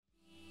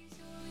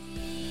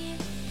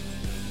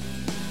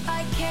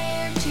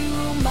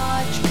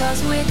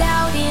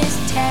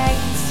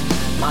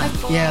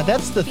Yeah,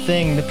 that's the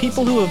thing. The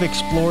people who have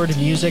explored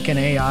music and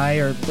AI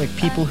are like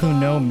people who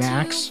know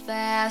Max,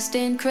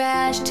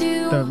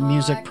 the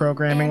music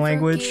programming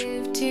language.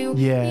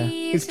 Yeah.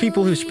 It's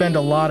people who spend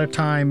a lot of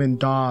time in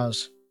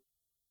DAWs.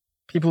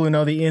 People who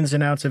know the ins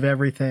and outs of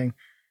everything.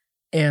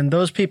 And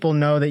those people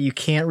know that you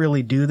can't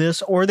really do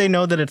this, or they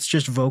know that it's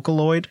just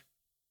Vocaloid.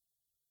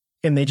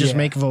 And they just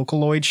make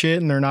Vocaloid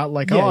shit, and they're not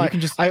like,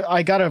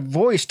 I got a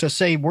voice to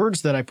say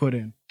words that I put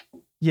in.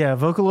 Yeah,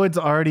 Vocaloid's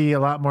already a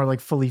lot more like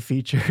fully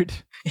featured.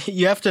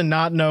 You have to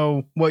not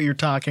know what you're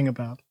talking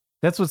about.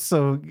 That's what's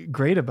so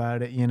great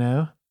about it, you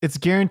know? It's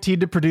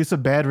guaranteed to produce a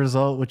bad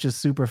result, which is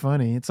super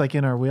funny. It's like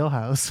in our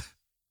wheelhouse.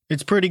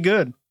 It's pretty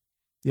good.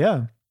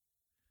 Yeah.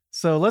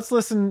 So let's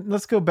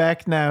go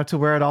back now to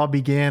where it all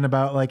began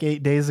about like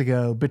 8 days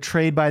ago.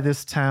 Betrayed by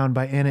This Town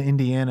by Anna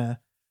Indiana.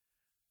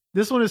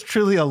 This one is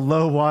truly a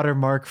low water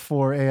mark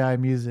for AI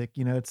music.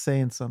 You know, it's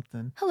saying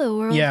something. Hello,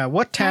 world. Yeah,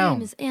 what town? My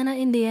name is Anna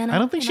Indiana. I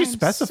don't think she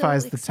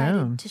specifies the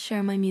town. To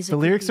share my music. The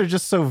lyrics are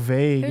just so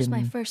vague. Here's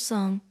my first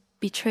song,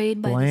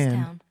 Betrayed by bland.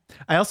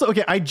 This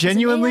Town. I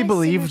genuinely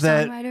believe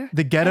that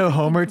the Ghetto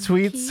Homer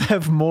tweets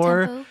have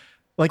more tempo,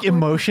 like chord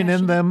emotion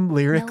in them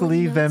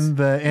lyrically melody than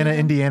the notes, Anna rhythm,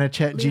 Indiana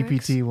Chat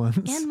lyrics, GPT ones.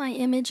 And my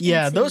image.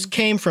 Yeah, and those scene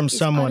came from is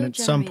someone at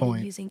some auto-generated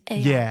point. using AI.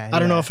 Yeah. I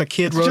don't know if a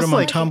kid It's wrote just them on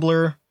like-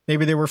 Tumblr.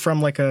 Maybe they were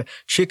from like a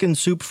Chicken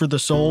Soup for the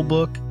Soul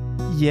book.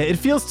 Yeah, it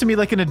feels to me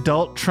like an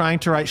adult trying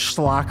to write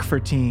schlock for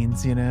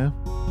teens, you know?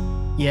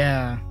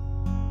 Yeah.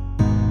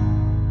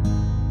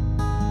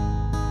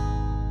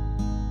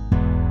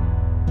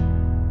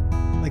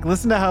 Like,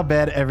 listen to how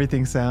bad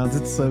everything sounds.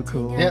 It's so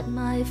cool. Yep.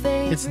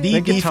 It's the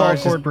That default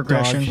guitar's chord just dog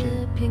progression.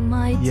 shit.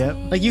 Yep.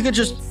 Like you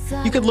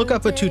could look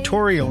up a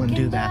tutorial and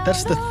do that.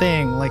 That's the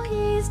thing. Like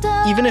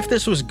even if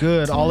this was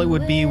good, all it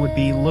would be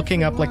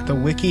looking up like the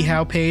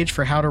WikiHow page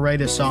for how to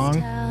write a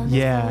song.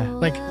 Yeah.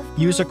 Like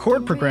use a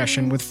chord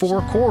progression with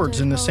 4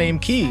 chords in the same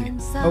key.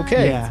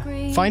 Okay.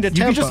 Yeah. Find a tempo.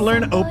 You can just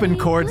learn open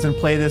chords and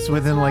play this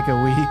within like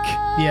a week.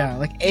 Yeah,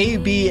 like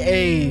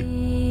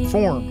ABA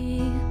form.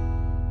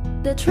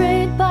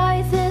 Betrayed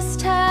by this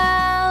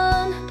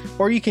town.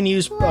 Or you can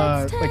use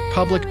like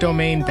public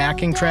domain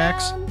backing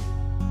tracks.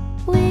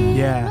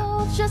 Yeah.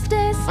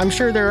 I'm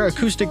sure there are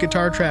acoustic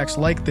guitar tracks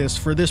like this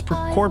for this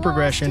chord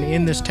progression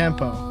in this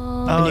tempo.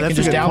 Oh, that's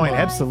a good point.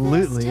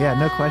 Absolutely. Yeah,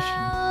 no question.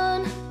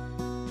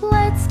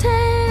 Let's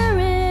tear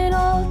it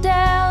all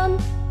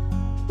down.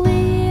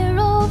 We're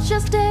all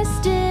just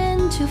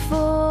destined to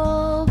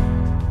fall.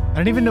 I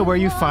don't even know where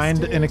you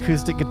find an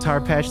acoustic guitar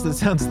patch that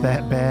sounds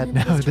that bad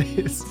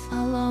nowadays.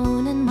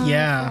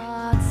 Yeah.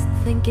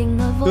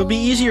 It would be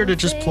easier to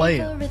just play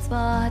it.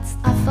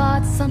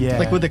 Yeah.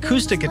 Like with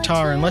acoustic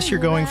guitar, unless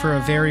you're going for a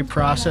very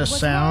processed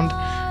sound,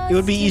 it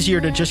would be easier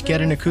to just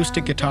get an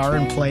acoustic guitar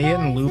and play it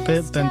and loop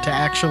it than to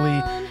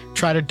actually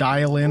try to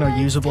dial in a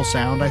usable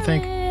sound, I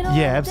think.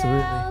 Yeah,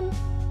 absolutely.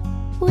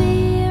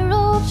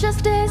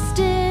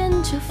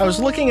 I was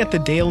looking at the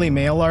Daily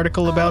Mail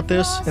article about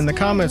this, and the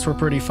comments were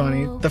pretty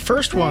funny. The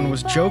first one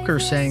was Joker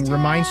saying,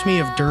 "Reminds me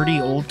of Dirty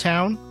Old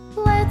Town,"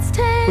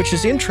 which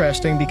is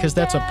interesting because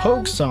that's a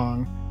Pogue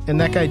song,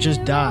 and that guy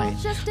just died.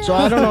 So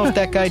I don't know if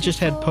that guy just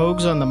had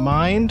Pogues on the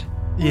mind.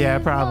 Yeah,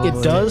 probably.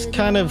 It does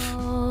kind of,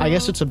 I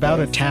guess it's about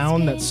a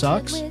town that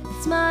sucks.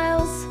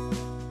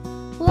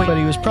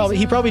 But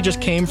he probably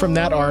just came from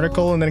that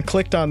article and then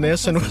clicked on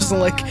this and was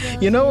like,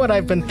 you know what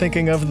I've been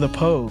thinking of? The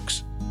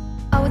Pogues.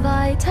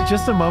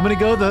 Just a moment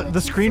ago,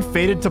 the screen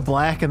faded to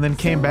black and then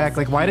came back.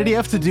 Like, why did he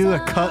have to do a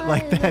cut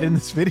like that in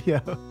this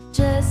video?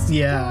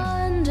 Yeah.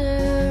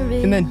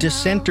 And then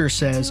Dissenter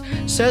says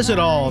it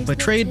all,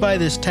 betrayed by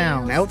this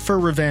town, out for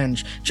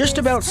revenge, just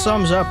about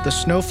sums up the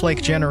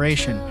snowflake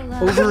generation,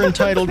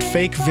 over-entitled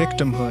fake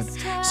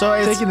victimhood. So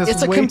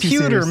it's a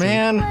computer,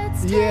 man.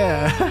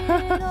 Yeah.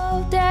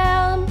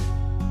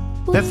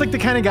 That's like the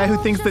kind of guy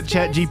who thinks that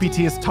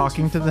ChatGPT is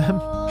talking to them.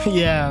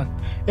 Yeah.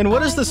 And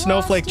what is the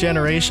snowflake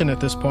generation at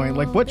this point?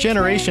 Like, what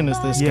generation is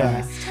this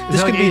guy?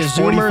 This could be a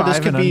Zoomer. This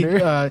could be,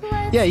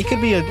 he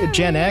could be a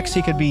Gen X.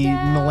 He could be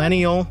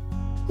millennial.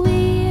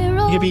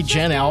 He could be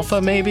Gen Alpha,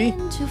 maybe.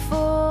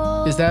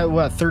 Is that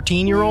what,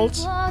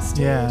 13-year-olds?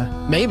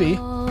 Yeah. Maybe.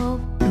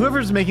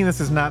 Whoever's making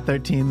this is not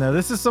 13 though.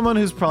 This is someone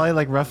who's probably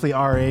like roughly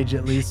our age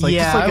at least. Like,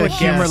 yeah, just like I a would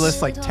humorless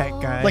guess. like tech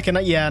guy. Like an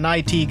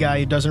IT guy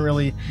who doesn't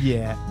really.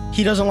 Yeah.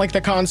 He doesn't like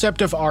the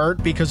concept of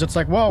art because it's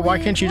like, well, why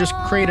can't you just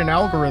create an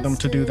algorithm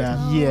to do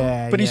that?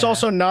 Yeah. But he's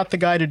also not the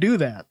guy to do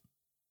that.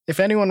 If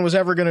anyone was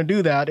ever going to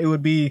do that, it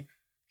would be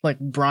like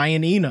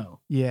Brian Eno.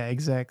 Yeah,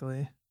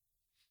 exactly.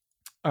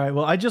 All right.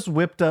 Well, I just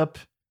whipped up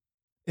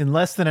in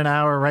less than an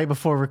hour right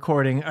before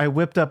recording. I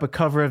whipped up a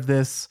cover of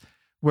this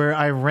where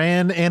I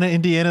ran Anna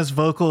Indiana's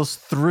vocals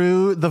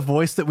through the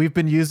voice that we've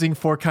been using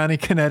for Connie,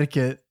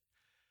 Connecticut,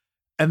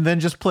 and then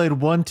just played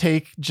one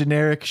take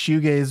generic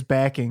shoegaze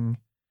backing.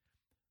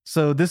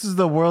 So this is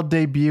the world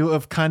debut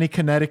of Connie,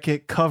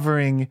 Connecticut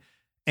covering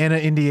Anna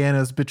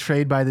Indiana's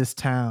Betrayed by This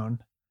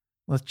Town.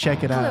 Let's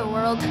check it out. Hello,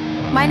 world.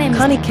 My name is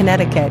Connie,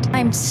 Connecticut.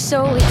 I'm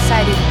so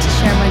excited to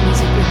share my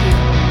music with you.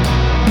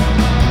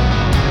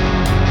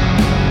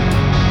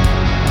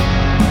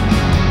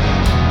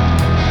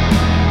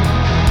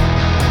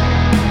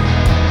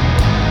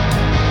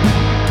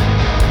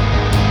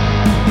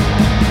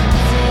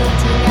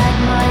 Sitting at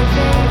my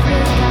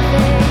favorite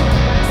cafe,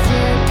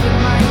 sipping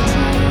my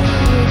tea.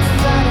 It's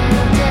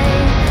Saturday,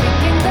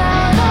 thinking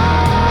about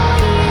all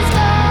he's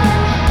done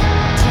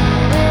to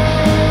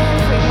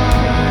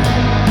everyone.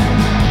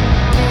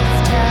 This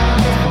town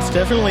is It's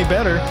definitely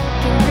better.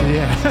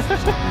 Yeah.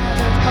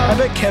 I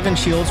bet Kevin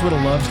Shields would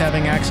have loved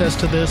having access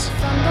to this.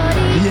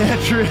 Yeah,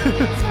 true.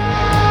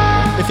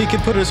 If he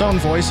could put his own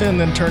voice in and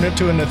then turn it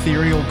to an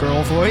ethereal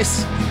girl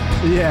voice,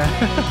 Yeah,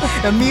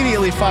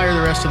 immediately fire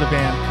the rest of the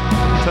band.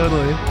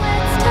 totally.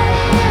 Let's